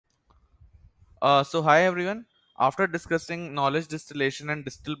So hi everyone. After discussing knowledge distillation and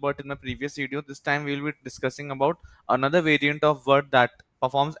distill BERT in my previous video, this time we'll be discussing about another variant of BERT that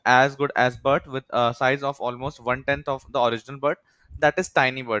performs as good as BERT with a size of almost 1/10 of the original BERT. That is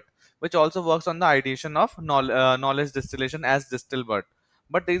TinyBERT, which also works on the ideation of knowledge distillation as distill BERT.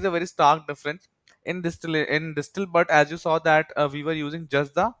 But there is a very stark difference in distill BERT. As you saw that we were using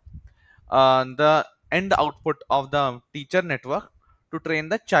just the end output of the teacher network to train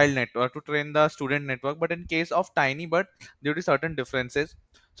the child network to train the student network. But in case of TinyBERT, due to certain differences,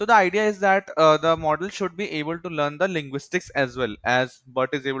 so the idea is that the model should be able to learn the linguistics as well as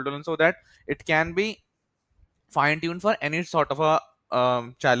BERT is able to learn, so that it can be fine tuned for any sort of a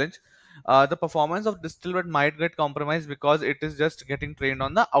challenge. The performance of distilled might get compromised because it is just getting trained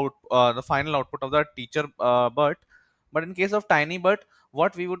on the final output of the teacher BERT. But in case of TinyBERT,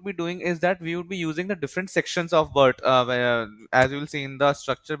 what we would be doing is that we would be using the different sections of BERT, as you will see in the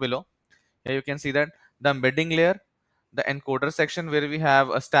structure below. Here you can see that the embedding layer, the encoder section where we have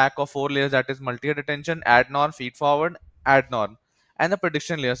a stack of 4 layers, that is multi-head attention, add norm, feed forward, add norm, and the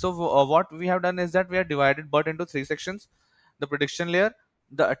prediction layer. So what we have done is that we have divided BERT into 3 sections: the prediction layer,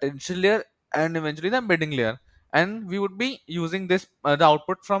 the attention layer, and eventually the embedding layer. And we would be using this the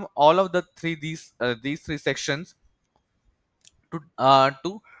output from all of these 3 sections to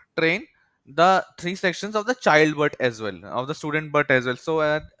train the 3 sections of the child BERT as well, of the student BERT as well,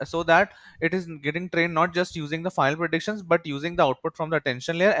 so that it is getting trained not just using the final predictions but using the output from the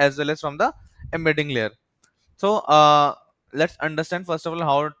attention layer as well as from the embedding layer. So let's understand first of all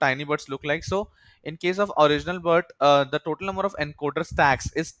how tiny BERTs look like. So in case of original BERT, the total number of encoder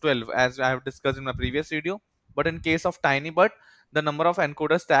stacks is 12, as I have discussed in my previous video. But in case of TinyBERT, the number of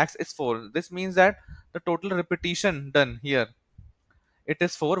encoder stacks is 4. This means that the total repetition done here, it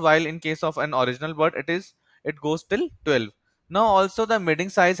is 4, while in case of an original BERT, it goes till 12. Now also the embedding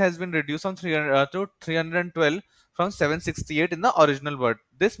size has been reduced from 300 to 312 from 768 in the original BERT.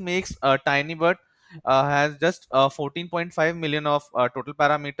 This makes TinyBERT has just 14.5 million of total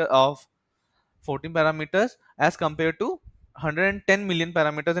parameter of 14 parameters as compared to 110 million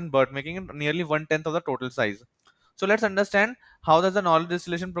parameters in BERT, making it nearly 1/10 of the total size. So let's understand how does the knowledge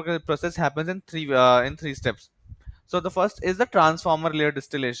distillation process happens in three steps. So the first is the transformer layer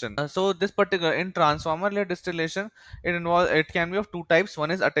distillation. So this particular in transformer layer distillation, it can be of two types.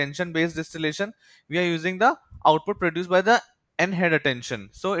 One is attention based distillation. We are using the output produced by the n head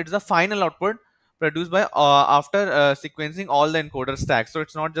attention. So it's the final output produced by after sequencing all the encoder stacks. So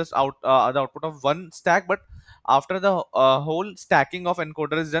it's not just the output of one stack, but after the whole stacking of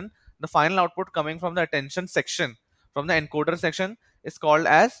encoder is done, the final output coming from the attention section, from the encoder section, is called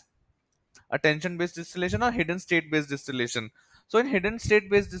as attention based distillation or hidden state based distillation. So in hidden state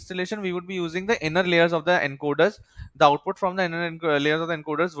based distillation, we would be using the inner layers of the encoders. The output from the layers of the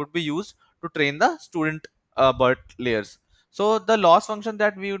encoders would be used to train the student BERT layers. So the loss function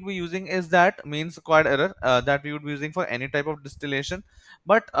that we would be using is that mean squared error that we would be using for any type of distillation.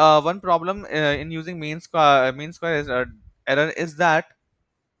 But one problem in using error is that,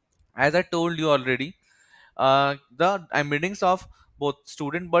 as I told you already, the embeddings of both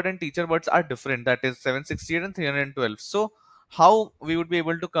student BERT and teacher BERTs are different, that is 768 and 312. So how we would be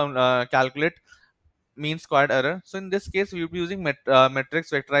able to calculate mean squared error? So in this case, we would be using matrix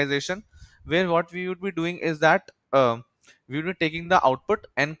vectorization, where what we would be doing is that we would be taking the output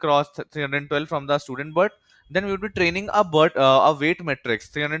n cross 312 from the student BERT. Then we would be training a weight matrix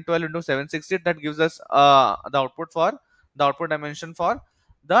 312 into 768, that gives us the output dimension for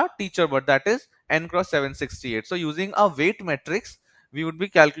the teacher BERT, that is n cross 768. So using a weight matrix, we will be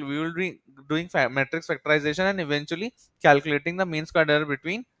doing matrix factorization and eventually calculating the mean squared error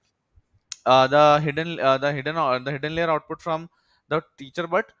between the hidden layer output from the teacher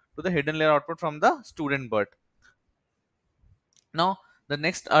BERT to the hidden layer output from the student BERT. Now the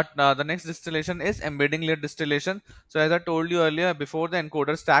next distillation is embedding layer distillation. So as I told you earlier, before the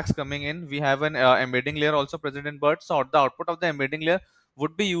encoder stacks coming in, we have an embedding layer also present in BERT. So the output of the embedding layer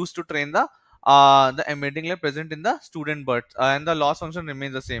would be used to train the embedding layer present in the student BERT, and the loss function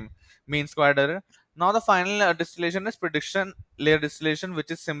remains the same, mean squared error. Now the final distillation is prediction layer distillation,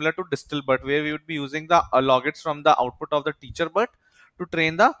 which is similar to distill BERT, where we would be using the logits from the output of the teacher BERT to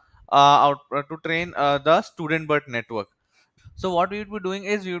train the student BERT network. So what we would be doing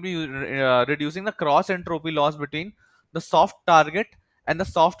is we would be reducing the cross entropy loss between the soft target and the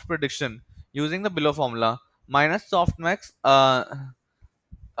soft prediction using the below formula: minus softmax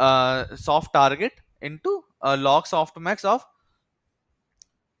soft target into log softmax of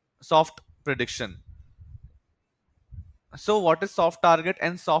soft prediction. So what is soft target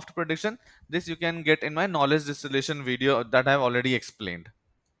and soft prediction? This you can get in my knowledge distillation video that I have already explained.